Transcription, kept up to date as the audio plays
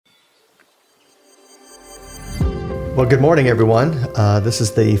Well, good morning, everyone. This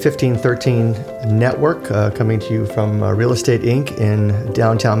is the 1513 Network coming to you from Real Estate Inc. in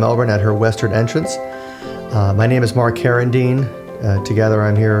downtown Melbourne at her western entrance. My name is Mark Herendeen. Together,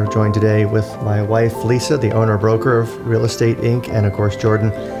 I'm here joined today with my wife, Lisa, the owner-broker of Real Estate Inc., and of course, Jordan,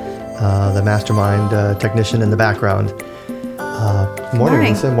 the mastermind technician in the background. Morning,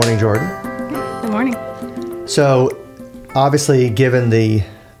 Lisa. Morning, Jordan. Good morning. So, obviously, given the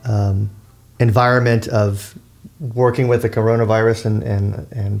environment of working with the coronavirus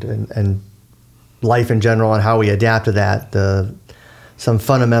and life in general and how we adapt to that, some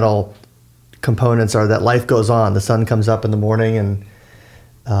fundamental components are that life goes on. The sun comes up in the morning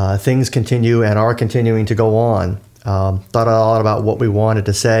and things continue and are continuing to go on. Thought a lot about what we wanted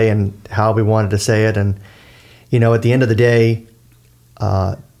to say and how we wanted to say it. And, at the end of the day,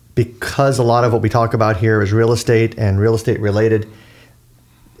 because a lot of what we talk about here is real estate and real estate related,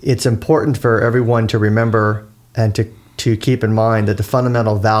 it's important for everyone to remember and to keep in mind that the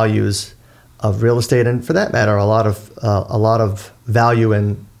fundamental values of real estate, and for that matter, a lot of value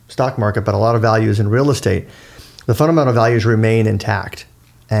in stock market, but a lot of values in real estate, the fundamental values remain intact.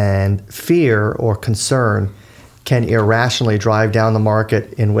 And fear or concern can irrationally drive down the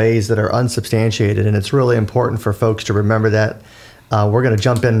market in ways that are unsubstantiated. And it's really important for folks to remember that. We're going to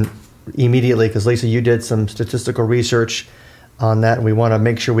jump in immediately because, Lisa, you did some statistical research on that, and we want to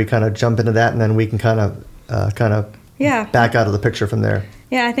make sure we kind of jump into that, and then we can kind of back out of the picture from there.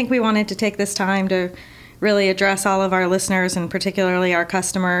 Yeah, I think we wanted to take this time to really address all of our listeners and particularly our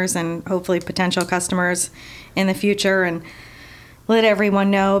customers and hopefully potential customers in the future, and let everyone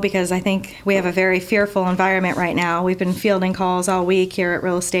know, because I think we have a very fearful environment right now. We've been fielding calls all week here at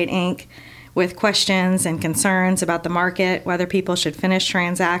Real Estate Inc. with questions and concerns about the market, whether people should finish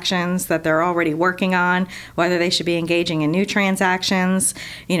transactions that they're already working on, whether they should be engaging in new transactions,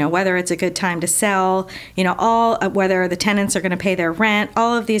 whether it's a good time to sell, whether the tenants are going to pay their rent.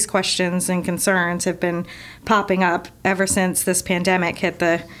 All of these questions and concerns have been popping up ever since this pandemic hit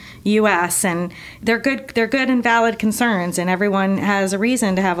the U.S., and they're good and valid concerns, and everyone has a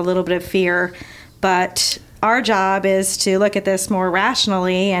reason to have a little bit of fear, but our job is to look at this more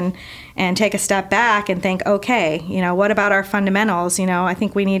rationally and take a step back and think, okay, what about our fundamentals? I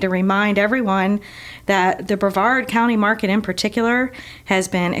think we need to remind everyone that the Brevard County market in particular has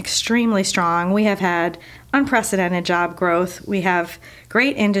been extremely strong. We have had unprecedented job growth. We have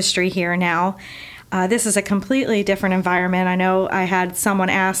great industry here now. This is a completely different environment. I know I had someone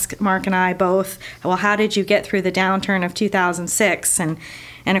ask Mark and I both, well, how did you get through the downturn of 2006? And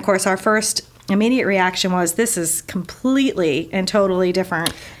of course, our first immediate reaction was, this is completely and totally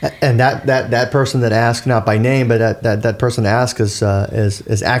different. And that person that asked, not by name, but that person asked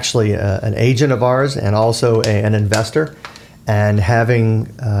is actually an agent of ours and also an investor. And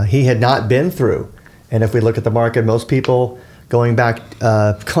he had not been through. And if we look at the market, most people going back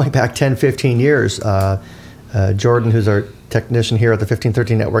 10, 15 years, Jordan, who's our technician here at the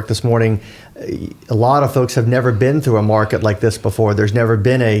 1513 Network this morning, a lot of folks have never been through a market like this before. There's never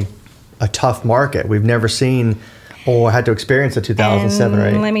been a tough market. We've never seen or had to experience a 2007 or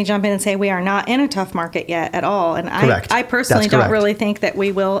 8. Let me jump in and say we are not in a tough market yet at all. And Correct. I personally don't really think that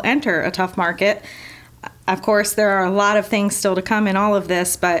we will enter a tough market. Of course, there are a lot of things still to come in all of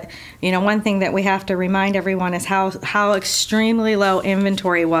this, but one thing that we have to remind everyone is how extremely low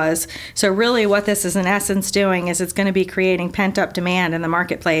inventory was. So really what this is in essence doing is it's going to be creating pent-up demand in the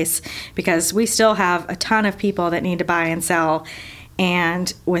marketplace, because we still have a ton of people that need to buy and sell.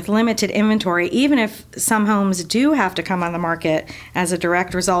 And with limited inventory, even if some homes do have to come on the market as a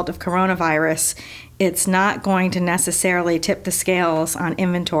direct result of coronavirus, it's not going to necessarily tip the scales on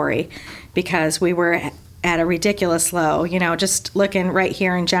inventory, because we were at a ridiculous low. Just looking right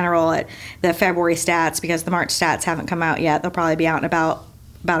here in general at the February stats, because the March stats haven't come out yet. They'll probably be out in about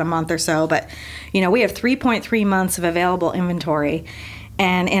a month or so. But, we have 3.3 months of available inventory.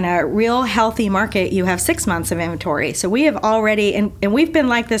 And in a real healthy market, you have 6 months of inventory. So we have already, and we've been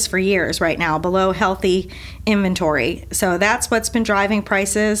like this for years right now, below healthy inventory. So that's what's been driving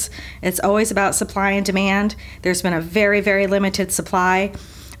prices. It's always about supply and demand. There's been a very, very limited supply.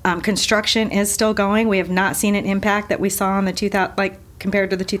 Construction is still going. We have not seen an impact that we saw in the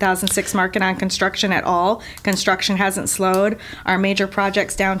compared to the 2006 market on construction at all. Construction hasn't slowed. Our major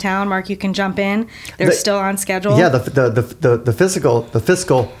projects downtown, Mark, you can jump in. They're still on schedule. Yeah, the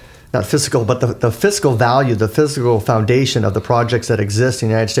fiscal value, the physical foundation of the projects that exist in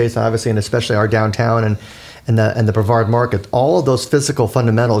the United States, obviously, and especially our downtown and the Brevard market, all of those physical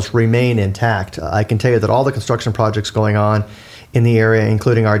fundamentals remain intact. I can tell you that all the construction projects going on in the area,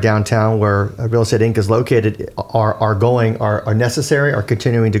 including our downtown where Real Estate Inc. is located, are necessary, are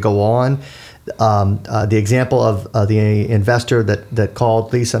continuing to go on. The example of the investor that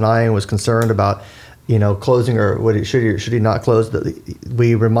called Lisa and I and was concerned about, closing, or should he not close?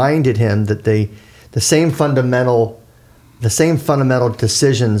 We reminded him that the same fundamental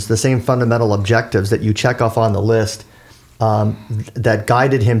decisions, the same fundamental objectives that you check off on the list that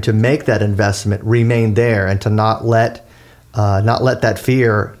guided him to make that investment remain there, and to not let that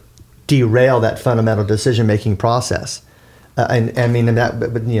fear derail that fundamental decision-making process.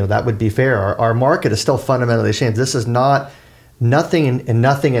 That would be fair. Our market is still fundamentally changed. This is nothing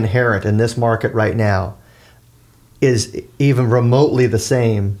inherent in this market right now is even remotely the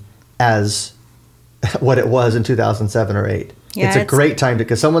same as what it was in 2007 or 8. Yeah, it's a great time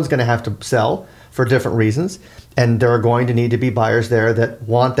because someone's going to have to sell for different reasons, and there are going to need to be buyers there that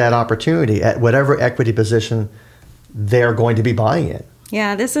want that opportunity at whatever equity position they're going to be buying in.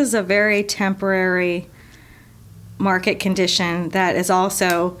 Yeah, this is a very temporary market condition that is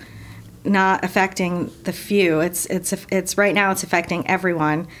also not affecting the few. It's right now it's affecting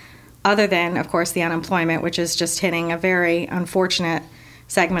everyone, other than, of course, the unemployment, which is just hitting a very unfortunate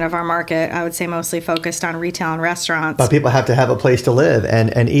segment of our market. I would say mostly focused on retail and restaurants. But people have to have a place to live,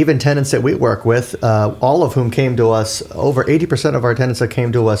 and even tenants that we work with, all of whom came to us, over 80% of our tenants that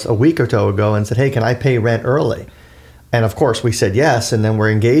came to us a week or so ago and said, "Hey, can I pay rent early?" And of course, we said yes, and then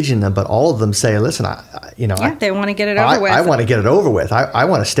we're engaging them. But all of them say, "Listen, they want to get it over with. I want to get it over with. I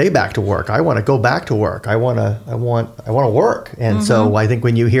want to stay back to work. I want to go back to work. I want to work." And so I think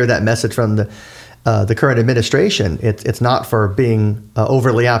when you hear that message from the current administration, it's not for being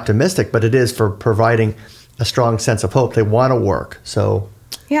overly optimistic, but it is for providing a strong sense of hope. They want to work. So.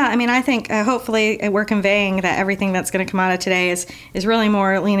 Yeah, I think hopefully we're conveying that everything that's going to come out of today is really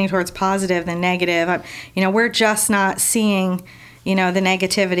more leaning towards positive than negative. We're just not seeing, the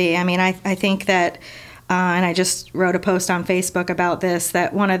negativity. I think that, and I just wrote a post on Facebook about this,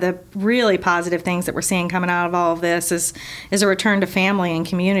 that one of the really positive things that we're seeing coming out of all of this is a return to family and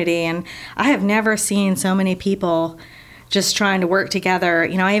community. And I have never seen so many people just trying to work together.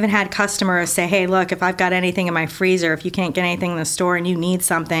 I even had customers say, "Hey, look, if I've got anything in my freezer, if you can't get anything in the store and you need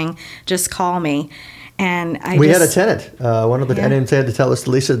something, just call me." And we had a tenant, one of the tenants had to tell us,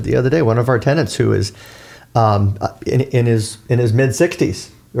 Lisa, the other day, one of our tenants who is in his mid-60s,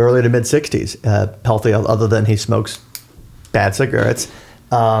 early to mid-60s, healthy other than he smokes bad cigarettes.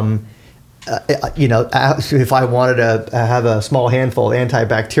 If I wanted to have a small handful of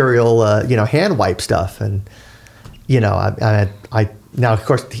antibacterial, hand wipe stuff, and I now, of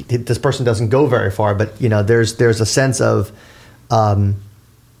course, this person doesn't go very far, but there's a sense of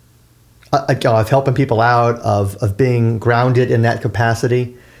helping people out, of being grounded in that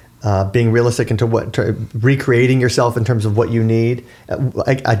capacity, being realistic into recreating yourself in terms of what you need.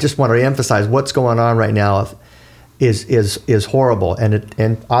 I just want to reemphasize what's going on right now is horrible,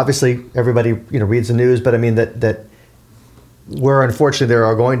 and obviously everybody reads the news, but that where unfortunately there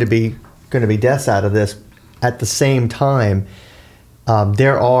are going to be deaths out of this. At the same time,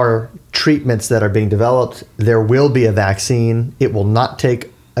 there are treatments that are being developed. There will be a vaccine. It will not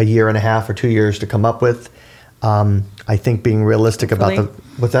take a year and a half or 2 years to come up with. I think being realistic Hopefully. about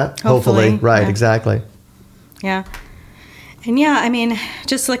what's that? Hopefully. Right, Yeah. exactly. Yeah. And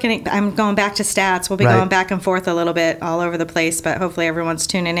just looking at, I'm going back to stats. We'll be Right. going back and forth a little bit all over the place, but hopefully everyone's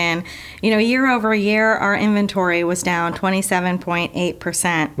tuning in. Year over year, our inventory was down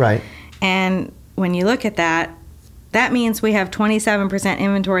 27.8%. Right. And when you look at that, that means we have 27%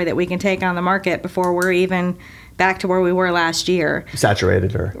 inventory that we can take on the market before we're even back to where we were last year.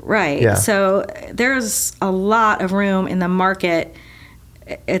 Saturated or Right. Yeah. So there's a lot of room in the market.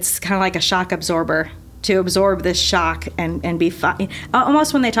 It's kind of like a shock absorber to absorb this shock and be fine.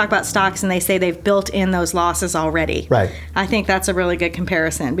 Almost when they talk about stocks and they say they've built in those losses already. Right. I think that's a really good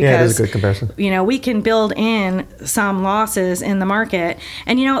comparison because Yeah, it is a good comparison. we can build in some losses in the market.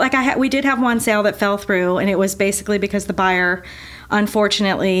 And we did have one sale that fell through, and it was basically because the buyer,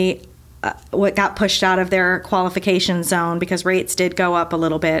 unfortunately, what got pushed out of their qualification zone because rates did go up a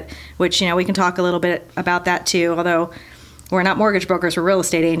little bit, which we can talk a little bit about that too, although we're not mortgage brokers, we're real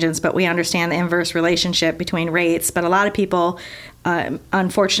estate agents, but we understand the inverse relationship between rates. But a lot of people,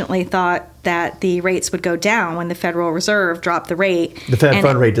 unfortunately, thought that the rates would go down when the Federal Reserve dropped the rate. The Fed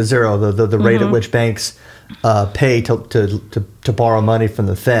fund rate to zero, the rate at which banks pay to borrow money from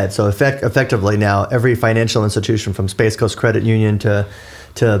the Fed. So effectively now, every financial institution from Space Coast Credit Union to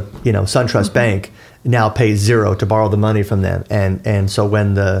SunTrust Bank now pays zero to borrow the money from them. And so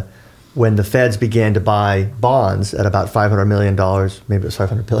when the feds began to buy bonds at about $500 million, maybe it was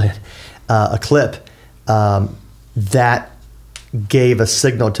 $500 billion, a clip, that gave a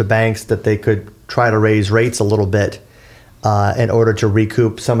signal to banks that they could try to raise rates a little bit in order to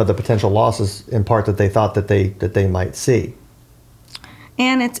recoup some of the potential losses in part that they thought that they might see.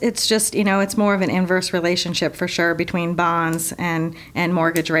 And it's just, it's more of an inverse relationship for sure between bonds and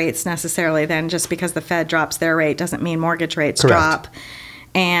mortgage rates necessarily. Then just because the Fed drops their rate doesn't mean mortgage rates Correct. drop.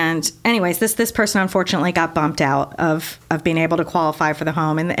 And anyways, this person unfortunately got bumped out of being able to qualify for the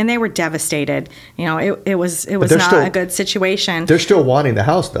home, and they were devastated. It was not a good situation. They're still wanting the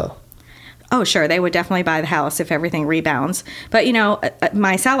house though. Oh, sure. They would definitely buy the house if everything rebounds. But,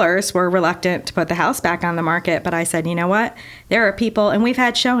 my sellers were reluctant to put the house back on the market. But I said, you know what? There are people, and we've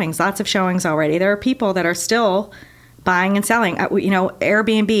had showings, lots of showings already. There are people that are still buying and selling.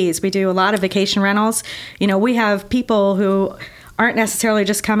 Airbnbs. We do a lot of vacation rentals. We have people who aren't necessarily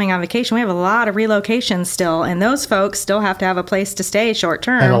just coming on vacation. We have a lot of relocations still, and those folks still have to have a place to stay short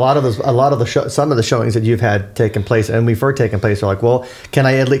term. And some of the showings that you've had taken place and we've heard taken place are like, well, can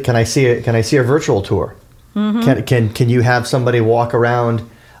I see a virtual tour? Mm-hmm. Can you have somebody walk around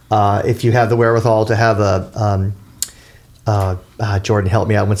if you have the wherewithal to have Jordan, help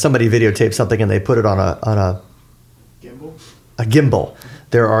me out. When somebody videotapes something and they put it on a gimbal.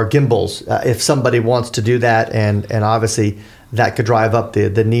 There are gimbals. If somebody wants to do that, and obviously that could drive up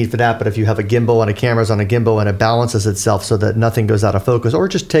the need for that. But if you have a gimbal and a camera's on a gimbal and it balances itself so that nothing goes out of focus, or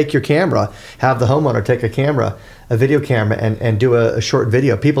just take your camera, have the homeowner take a video camera and do a short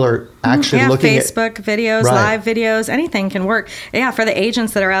video. People are actually looking at Facebook videos, right. Live videos, anything can work. Yeah, for the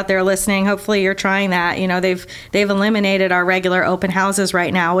agents that are out there listening, hopefully you're trying that. They've eliminated our regular open houses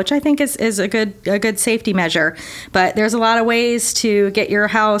right now, which I think is a good safety measure. But there's a lot of ways to get your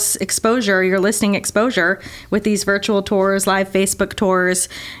house exposure, your listing exposure with these virtual tours, live Facebook tours.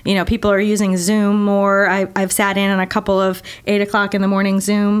 People are using Zoom more. I've sat in on a couple of 8:00 in the morning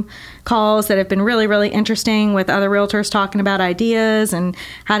Zoom calls that have been really, really interesting with other realtors talking about ideas and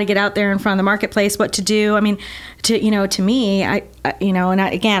how to get out there in front of the marketplace, what to do. I mean, to me, I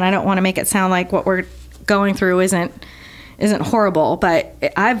don't want to make it sound like what we're going through isn't horrible, but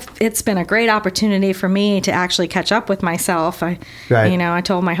it's been a great opportunity for me to actually catch up with myself. I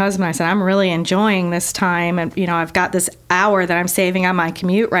told my husband, I said, I'm really enjoying this time. And, I've got this hour that I'm saving on my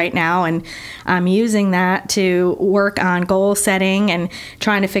commute right now, and I'm using that to work on goal setting and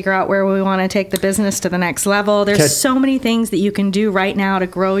trying to figure out where we want to take the business to the next level. There's so many things that you can do right now to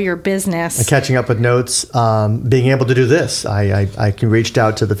grow your business. And catching up with notes, being able to do this. I reached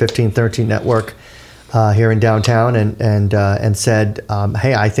out to the 1513 network here in downtown and said,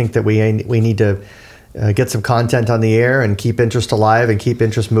 hey, I think that we need to get some content on the air and keep interest alive and keep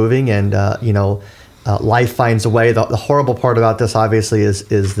interest moving. And, life finds a way. The horrible part about this, obviously, is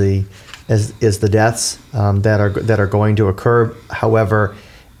the deaths that are going to occur. However,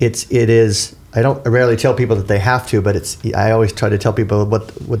 it is. I rarely tell people that they have to, but I always try to tell people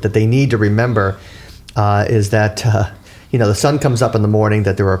what that they need to remember is that the sun comes up in the morning,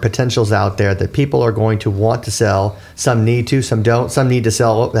 that there are potentials out there, that people are going to want to sell. Some need to, some don't. Some need to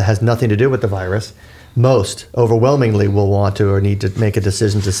sell that has nothing to do with the virus. Most overwhelmingly will want to or need to make a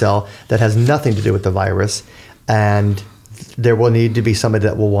decision to sell that has nothing to do with the virus. And there will need to be somebody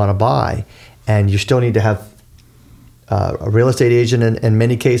that will want to buy. And you still need to have a real estate agent in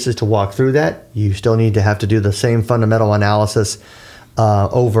many cases to walk through that. You still need to have to do the same fundamental analysis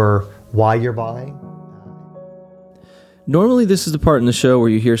over why you're buying. Normally, this is the part in the show where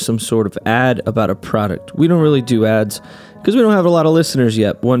you hear some sort of ad about a product. We don't really do ads because we don't have a lot of listeners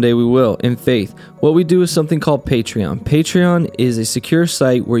yet. One day we will, in faith. What we do is something called Patreon. Patreon is a secure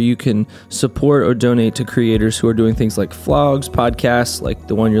site where you can support or donate to creators who are doing things like vlogs, podcasts, like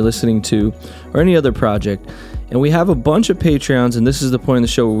the one you're listening to, or any other project. And we have a bunch of Patreons, and this is the point in the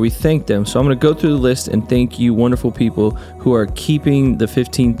show where we thank them. So I'm going to go through the list and thank you wonderful people who are keeping the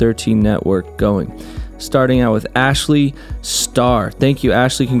 1513 network going. Starting out with Ashley Starr. Thank you,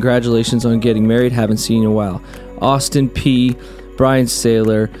 Ashley. Congratulations on getting married. Haven't seen you in a while. Austin P., Brian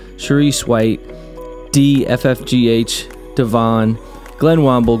Saylor, Sharice White, D, FFGH, Devon, Glenn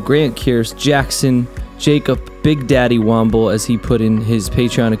Womble, Grant Kears, Jackson, Jacob, Big Daddy Womble, as he put in his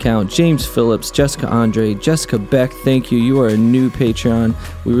Patreon account, James Phillips, Jessica Andre, Jessica Beck. Thank you. You are a new Patreon.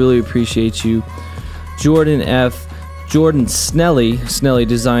 We really appreciate you. Jordan F., Jordan Snelly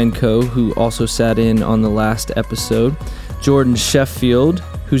Design Co., who also sat in on the last episode. Jordan Sheffield,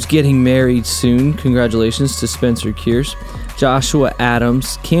 who's getting married soon. Congratulations to Spencer Kears. Joshua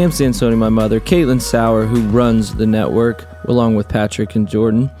Adams, Cam Sansoni, my mother. Caitlin Sauer, who runs the network, along with Patrick and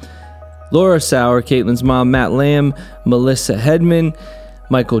Jordan. Laura Sauer, Caitlin's mom. Matt Lamb, Melissa Hedman,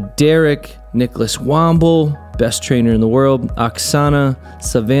 Michael Derrick, Nicholas Womble, best trainer in the world. Oksana,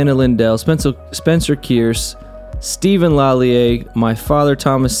 Savannah Lindell, Spencer Kears, Stephen Lallier, my father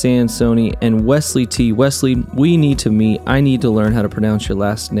Thomas Sansoni, and Wesley T. Wesley, we need to meet. I need to learn how to pronounce your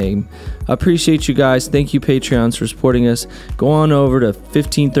last name. I appreciate you guys. Thank you, Patreons, for supporting us. Go on over to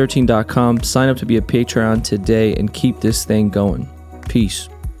 1513.com, sign up to be a Patreon today, and keep this thing going. Peace.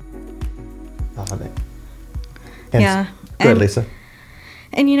 And Yeah. Go ahead, Lisa.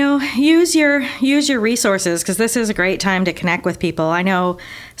 And use your resources, because this is a great time to connect with people. I know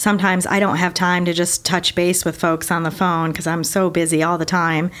sometimes I don't have time to just touch base with folks on the phone because I'm so busy all the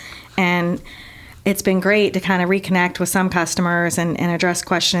time. And it's been great to kind of reconnect with some customers and address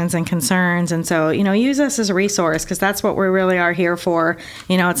questions and concerns. And so, use us as a resource, because that's what we really are here for.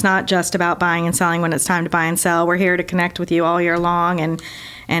 It's not just about buying and selling when it's time to buy and sell. We're here to connect with you all year long and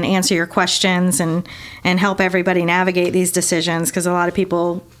answer your questions and help everybody navigate these decisions, because a lot of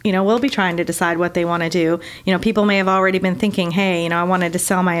people, will be trying to decide what they want to do. People may have already been thinking, hey, I wanted to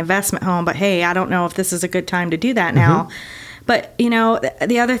sell my investment home, but hey, I don't know if this is a good time to do that now. But,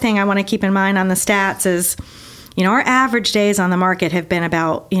 the other thing I want to keep in mind on the stats is, our average days on the market have been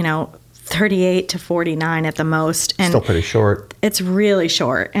about, 38 to 49 at the most. And still pretty short. It's really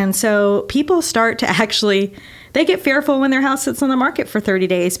short. And so people start to actually, they get fearful when their house sits on the market for 30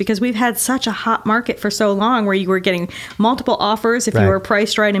 days, because we've had such a hot market for so long where you were getting multiple offers if you were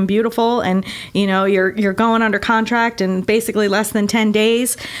priced right and beautiful, and you're going under contract in basically less than 10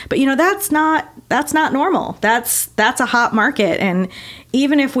 days. But that's not normal. That's a hot market. And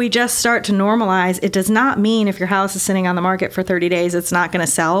even if we just start to normalize, it does not mean if your house is sitting on the market for 30 days, it's not going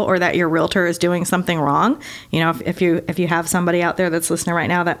to sell, or that your realtor is doing something wrong. If you have somebody out there that's listening right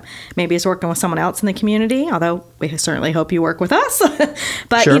now that maybe is working with someone else in the community, although we certainly hope you work with us,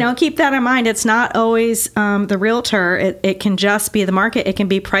 but Sure. Keep that in mind. It's not always the realtor. It can just be the market. It can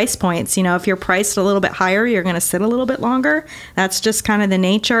be price points. If you're priced a little bit higher, you're going to sit a little bit longer. That's just kind of the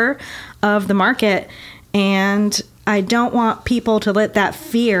nature of the market. And I don't want people to let that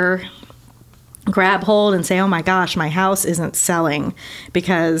fear grab hold and say, oh my gosh, my house isn't selling,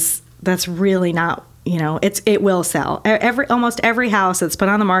 because that's really not, it will sell. Almost every house that's put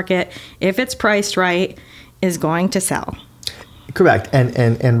on the market, if it's priced right, is going to sell. Correct.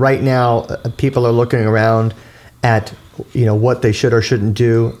 And right now, people are looking around at, what they should or shouldn't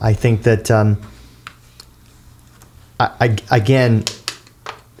do. I think that, again,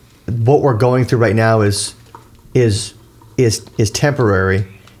 what we're going through right now is temporary,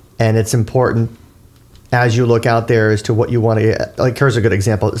 and it's important as you look out there as to what you want to get. Like, here's a good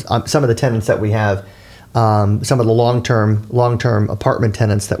example. Some of the tenants that we have, some of the long-term apartment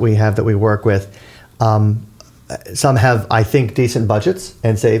tenants that we have that we work with, some have, I think, decent budgets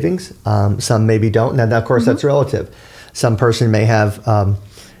and savings. Some maybe don't. Now, of course, that's relative. Some person may have,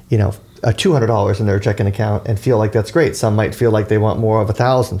 $200 in their checking account and feel like that's great. Some might feel like they want more of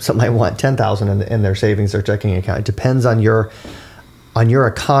 $1,000. Some might want $10,000 in their savings or checking account. It depends on your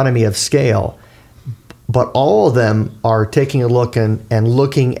economy of scale. But all of them are taking a look and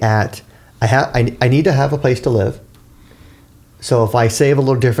looking at, I need to have a place to live. So if I save a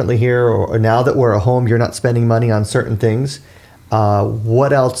little differently here, or now that we're at home, you're not spending money on certain things.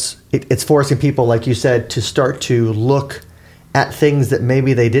 What else? It's forcing people, like you said, to start to look at things that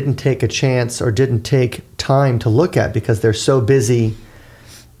maybe they didn't take a chance or didn't take time to look at because they're so busy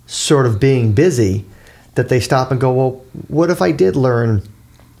sort of being busy that they stop and go, well, what if I did learn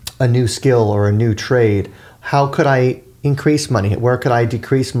a new skill or a new trade? How could I increase money? Where could I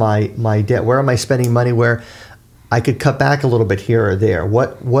decrease my debt? Where am I spending money where I could cut back a little bit here or there?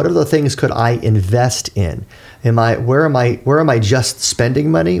 What other things could I invest in? Where am I just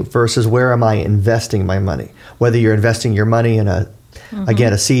spending money versus where am I investing my money? Whether you're investing your money in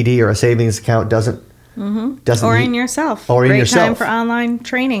a CD or a savings account doesn't or in yourself. Or in yourself. Great time for online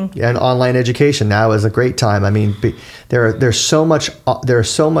training. And online education now is a great time. I mean, there's so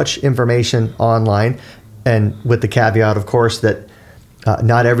much information online, and with the caveat, of course, that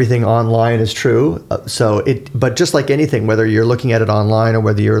not everything online is true. But just like anything, whether you're looking at it online or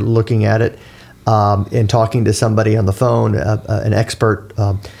whether you're looking at it and talking to somebody on the phone, an expert,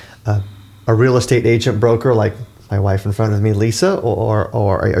 a real estate agent, broker like my wife in front of me, Lisa,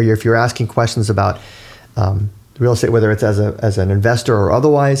 or if you're asking questions about real estate, whether it's as an investor or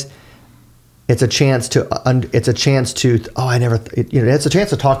otherwise, it's a chance to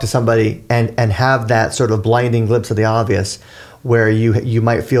talk to somebody and have that sort of blinding glimpse of the obvious, where you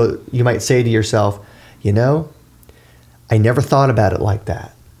might say to yourself, I never thought about it like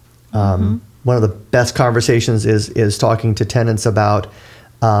that. One of the best conversations is talking to tenants about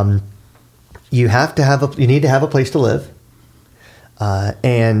you need to have a place to live,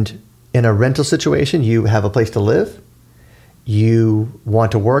 and in a rental situation, you have a place to live. You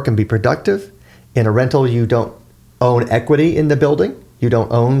want to work and be productive. In a rental, you don't own equity in the building. You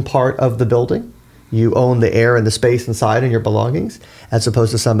don't own part of the building. You own the air and the space inside and your belongings, as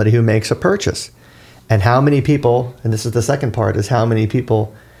opposed to somebody who makes a purchase. And how many people, and this is the second part, is how many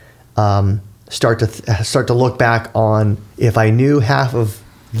people start to look back on, if I knew half of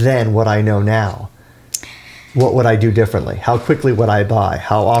then what I know now, what would I do differently? How quickly would I buy?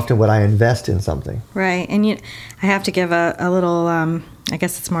 How often would I invest in something? Right. And I have to give a little, I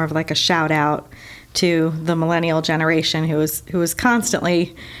guess it's more of like a shout out to the millennial generation who is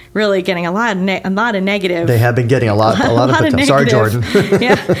constantly really getting a lot of negative. They have been getting a lot of sorry, Jordan.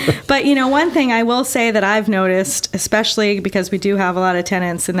 Yeah. But one thing I will say that I've noticed, especially because we do have a lot of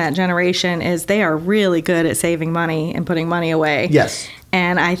tenants in that generation, is they are really good at saving money and putting money away. Yes.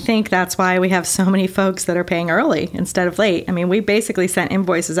 And I think that's why we have so many folks that are paying early instead of late. I mean, we basically sent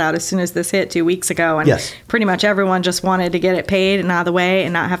invoices out as soon as this hit 2 weeks ago. And yes. Pretty much everyone just wanted to get it paid and out of the way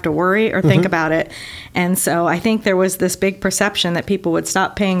and not have to worry or think about it. And so I think there was this big perception that people would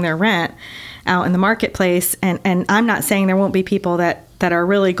stop paying their rent out in the marketplace. And I'm not saying there won't be people that are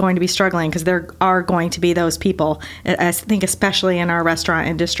really going to be struggling, because there are going to be those people, I think, especially in our restaurant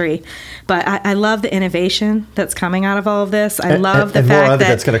industry. But I love the innovation that's coming out of all of this. I love the fact more of it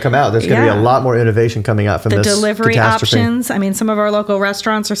that's going to come out. There's going to be a lot more innovation coming out from the this delivery catastrophe. Options. I mean, some of our local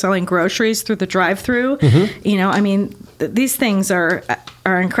restaurants are selling groceries through the drive-through. I mean, these things are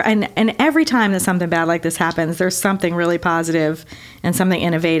incredible. And every time that something bad like this happens, there's something really positive and something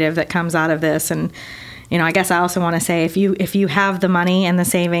innovative that comes out of this. And I guess I also want to say, if you have the money and the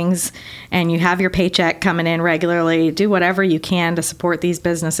savings and you have your paycheck coming in regularly, do whatever you can to support these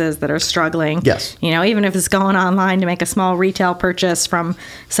businesses that are struggling. Yes. Even if it's going online to make a small retail purchase from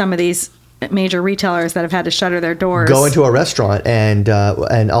some of these major retailers that have had to shutter their doors. Go into a restaurant, and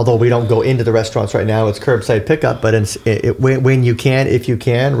although we don't go into the restaurants right now, it's curbside pickup. But when you can, if you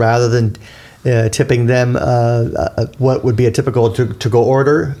can, rather than tipping them what would be a typical to-go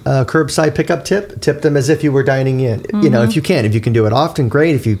order curbside pickup tip them as if you were dining in. If you can do it often,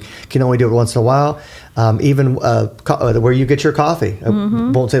 great. If you can only do it once in a while, even where you get your coffee. I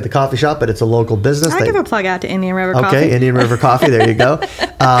won't say the coffee shop, but it's a local business. I give a plug out to Indian River Coffee. Okay, Indian River Coffee. There you go.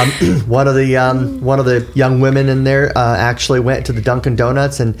 One of the young women in there actually went to the Dunkin'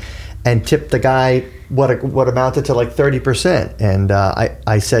 Donuts and tipped the guy what amounted to like 30%. And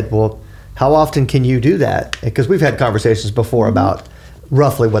I said, well, how often can you do that? Because we've had conversations before about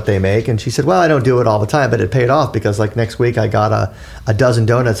roughly what they make. And she said, well, I don't do it all the time, but it paid off because like next week I got a dozen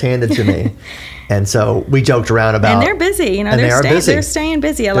donuts handed to me. And so we joked around about. And they're busy, they're staying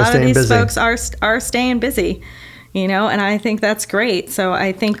busy. A lot of these folks are staying busy. And I think that's great. So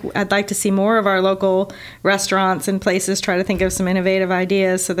I think I'd like to see more of our local restaurants and places try to think of some innovative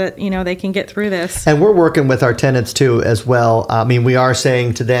ideas so that, they can get through this. And we're working with our tenants too as well. I mean, we are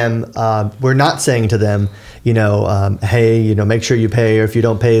saying to them, we're not saying to them, hey, make sure you pay, or if you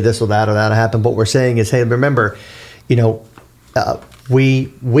don't pay this or that'll happen. What we're saying is, hey, remember,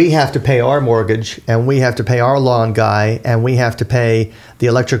 we have to pay our mortgage, and we have to pay our lawn guy, and we have to pay the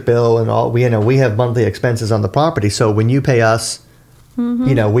electric bill, and all. We have monthly expenses on the property. So when you pay us,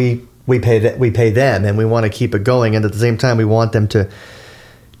 we pay them, and we want to keep it going. And at the same time, we want them to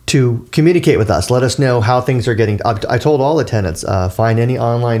communicate with us. Let us know how things are getting. I told all the tenants, find any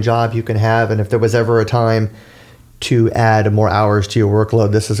online job you can have, and if there was ever a time to add more hours to your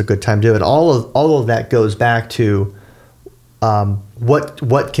workload, this is a good time to do it. All of that goes back to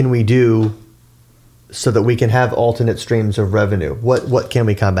what can we do so that we can have alternate streams of revenue? What can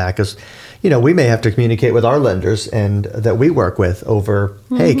we come back? Because, we may have to communicate with our lenders and that we work with over,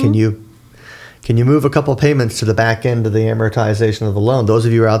 hey, can you move a couple of payments to the back end of the amortization of the loan? Those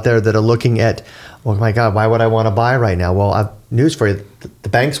of you out there that are looking at, oh my God, why would I want to buy right now? Well, I've news for you. The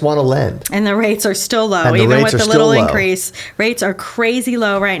banks want to lend. And the rates are still low. Even with the little increase, rates are crazy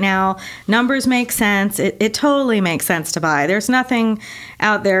low right now. Numbers make sense. It totally makes sense to buy. There's nothing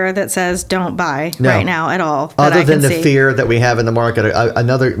out there that says don't buy right now at all. Other than the fear that we have in the market.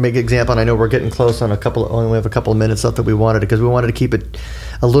 Another big example, and I know we're getting close on only have a couple of minutes left that we wanted, because we wanted to keep it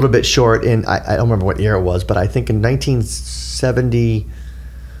a little bit short. I don't remember what year it was, but I think in 1971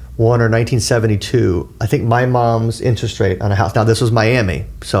 or 1972, I think my mom's interest rate on a house, now this was Miami,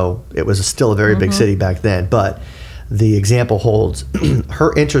 so it was still a very big city back then, but the example holds,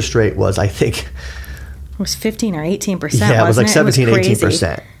 her interest rate was, I think, it was 15 or 18%. Yeah, it was like 17,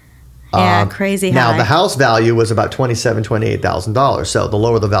 18%. Yeah, crazy high. Now the house value was about $27,000, $28,000. So the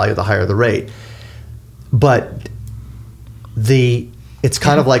lower the value, the higher the rate. But it's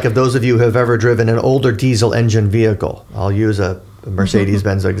kind of like, if those of you who have ever driven an older diesel engine vehicle, I'll use a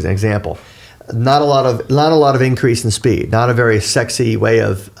Mercedes-Benz as an example. Not a lot of increase in speed. Not a very sexy way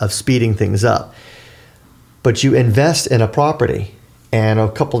of speeding things up. but you invest in a property, and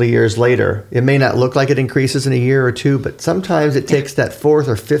a couple of years later, it may not look like it increases in a year or two, but sometimes it takes that fourth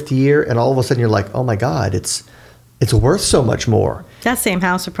or fifth year, and all of a sudden you're like, oh my God, it's worth so much more. That same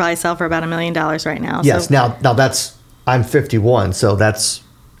house would probably sell for about $1 million right now. Yes. So. Now that's, I'm 51, so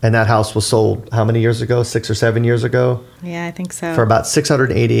and that house was sold how many years ago? 6 or 7 years ago? Yeah, I think so. For about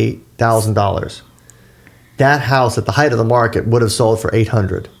 $688,000. That house at the height of the market would have sold for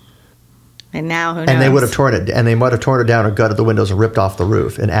 $800,000. And now, who knows? And they would have torn it, and they might have torn it down or gutted the windows and ripped off the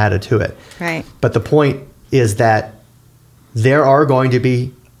roof and added to it. Right. But the point is that there are going to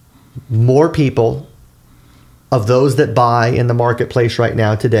be more people of those that buy in the marketplace right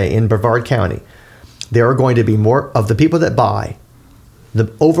now today in Brevard County. There are going to be more of the people that buy.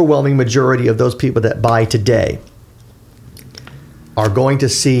 The overwhelming majority of those people that buy today are going to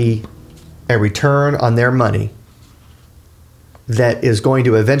see a return on their money that is going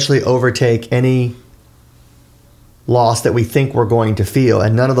to eventually overtake any loss that we think we're going to feel.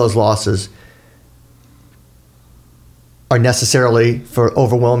 And none of those losses are necessarily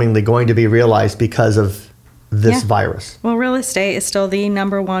overwhelmingly going to be realized because of this virus. Well, real estate is still the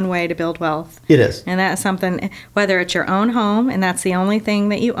number one way to build wealth. It is. And that's something, whether it's your own home and that's the only thing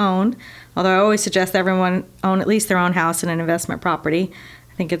that you own, although I always suggest everyone own at least their own house and an investment property.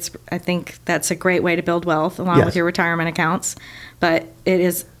 I think that's a great way to build wealth along with your retirement accounts. But it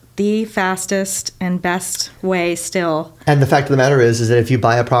is the fastest and best way still. And the fact of the matter is that if you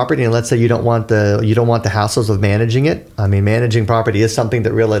buy a property and let's say you don't want the hassles of managing it. I mean, managing property is something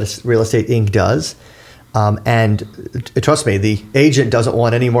that Real Estate Inc. does. And trust me, the agent doesn't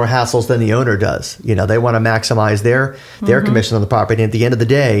want any more hassles than the owner does. You know, they want to maximize their commission on the property. And at the end of the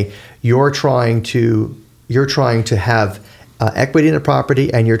day, you're trying to have equity in a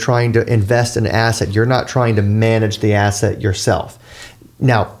property, and you're trying to invest in an asset. You're not trying to manage the asset yourself.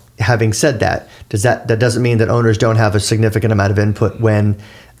 Now, having said that, that doesn't mean that owners don't have a significant amount of input when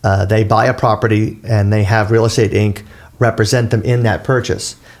they buy a property and they have Real Estate Inc. represent them in that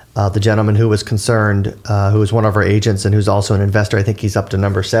purchase. The gentleman who was concerned, who is one of our agents and who's also an investor, I think he's up to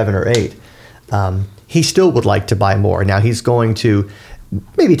number 7 or 8. He still would like to buy more. Now he's going to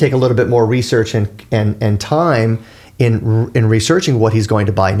maybe take a little bit more research and time in researching what he's going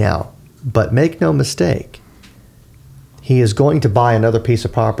to buy now. But make no mistake, he is going to buy another piece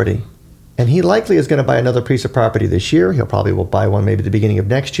of property. And he likely is going to buy another piece of property this year. He'll probably will buy one maybe at the beginning of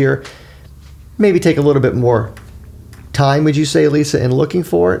next year. Maybe take a little bit more time, would you say, Lisa, in looking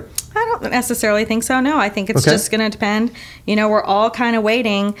for it? I don't necessarily think so. No, I think it's just going to depend. You know, we're all kind of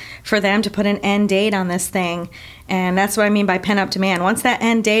waiting for them to put an end date on this thing. And that's what I mean by pent-up demand. Once that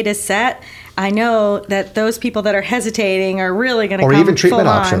end date is set, I know that those people that are hesitating are really going to come full on. Or even treatment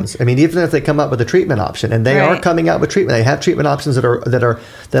options. I mean, even if they come up with a treatment option, and they are coming out with treatment, they have treatment options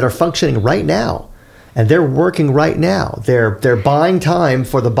that are functioning right now, and they're working right now. They're buying time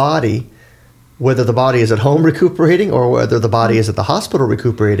for the body, whether the body is at home recuperating or whether the body is at the hospital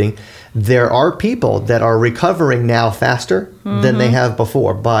recuperating. There are people that are recovering now faster than they have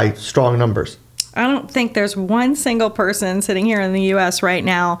before by strong numbers. I don't think there's one single person sitting here in the U.S. right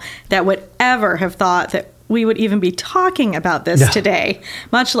now that would ever have thought that we would even be talking about this today,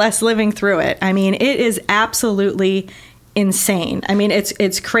 much less living through it. I mean, it is absolutely insane. I mean,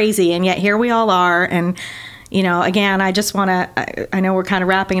 it's crazy, and yet here we all are. And you know, again, I just want to, I know we're kind of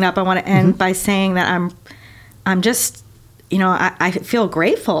wrapping it up. I want to end by saying that I'm just, you know, I feel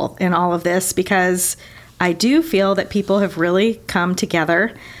grateful in all of this because I do feel that people have really come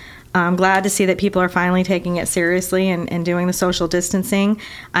together. I'm glad to see that people are finally taking it seriously and doing the social distancing.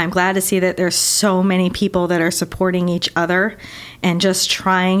 I'm glad to see that there's so many people that are supporting each other and just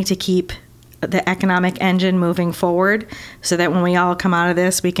trying to keep the economic engine moving forward so that when we all come out of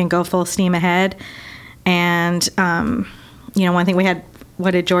this, we can go full steam ahead. And, you know, one thing we had,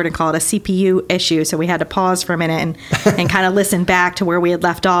 what did Jordan call it? A CPU issue. So we had to pause for a minute and kind of listen back to where we had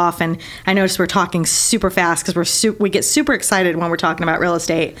left off. And I noticed we're talking super fast because we get super excited when we're talking about real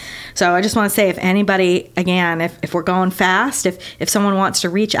estate. So I just want to say, if anybody, again, if we're going fast, if someone wants to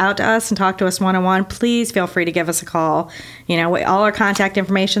reach out to us and talk to us one-on-one, please feel free to give us a call. You know, all our contact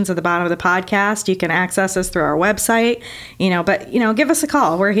information is at the bottom of the podcast. You can access us through our website, you know, but, you know, give us a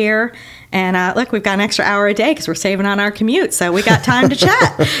call. We're here. And look, we've got an extra hour a day because we're saving on our commute. So we got time to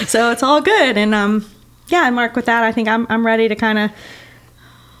chat. So it's all good. And yeah, and Mark, with that, I think I'm ready to kind of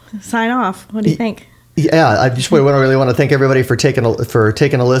sign off. What do you think? Yeah, I just really want to thank everybody for taking a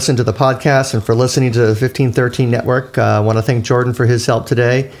listen to the podcast and for listening to the 1513 Network. I want to thank Jordan for his help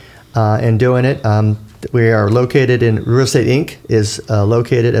today in doing it. We are located in Real Estate Inc. is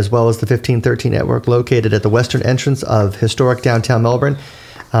located, as well as the 1513 Network, located at the western entrance of historic downtown Melbourne.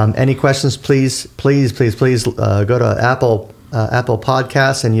 Any questions, please go to Apple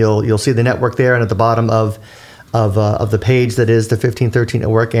Podcasts, and you'll see the network there, and at the bottom of the page that is the 1513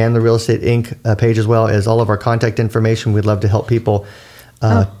 Network and the Real Estate Inc. Page, as well as all of our contact information. We'd love to help people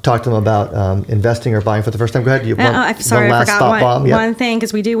talk to them about investing or buying for the first time. Go ahead. I forgot one thing,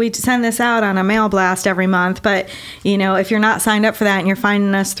 because we send this out on a mail blast every month. But if you're not signed up for that and you're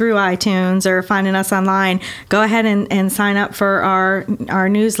finding us through iTunes or finding us online, go ahead and sign up for our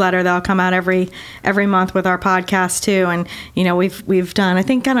newsletter that'll come out every month with our podcast too. And we've done, I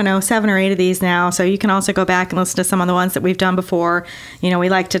think, 7 or 8 of these now. So you can also go back and listen to some of the ones that we've done before. We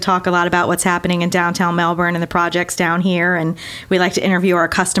like to talk a lot about what's happening in downtown Melbourne and the projects down here, and we like to interview our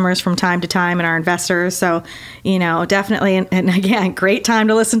customers from time to time and our investors. So, definitely, and again, great time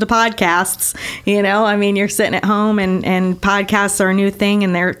to listen to podcasts. You're sitting at home and podcasts are a new thing,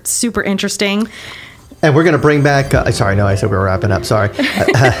 and they're super interesting. And we're going to bring back, I said we were wrapping up. Sorry.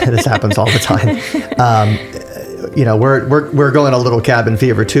 This happens all the time. We're going a little cabin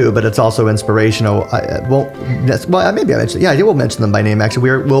fever too, but it's also inspirational. Maybe I mentioned, we'll mention them by name.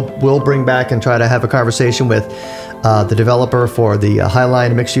 Actually, we'll bring back and try to have a conversation with the developer for the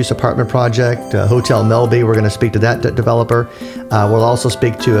Highline mixed-use apartment project, Hotel Melby. We're going to speak to that developer. We'll also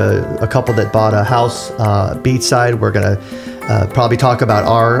speak to a couple that bought a house beachside. We're going to probably talk about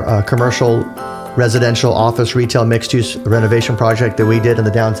our commercial, residential, office, retail, mixed-use renovation project that we did in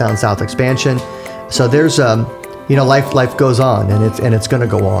the downtown South expansion. So there's life goes on, and it's going to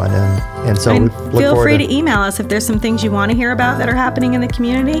go on, and so we look feel free to email us if there's some things you want to hear about that are happening in the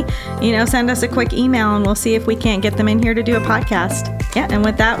community. Send us a quick email, and we'll see if we can't get them in here to do a podcast. Yeah, and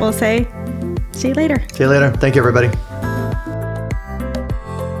with that, we'll say, see you later. See you later. Thank you, everybody.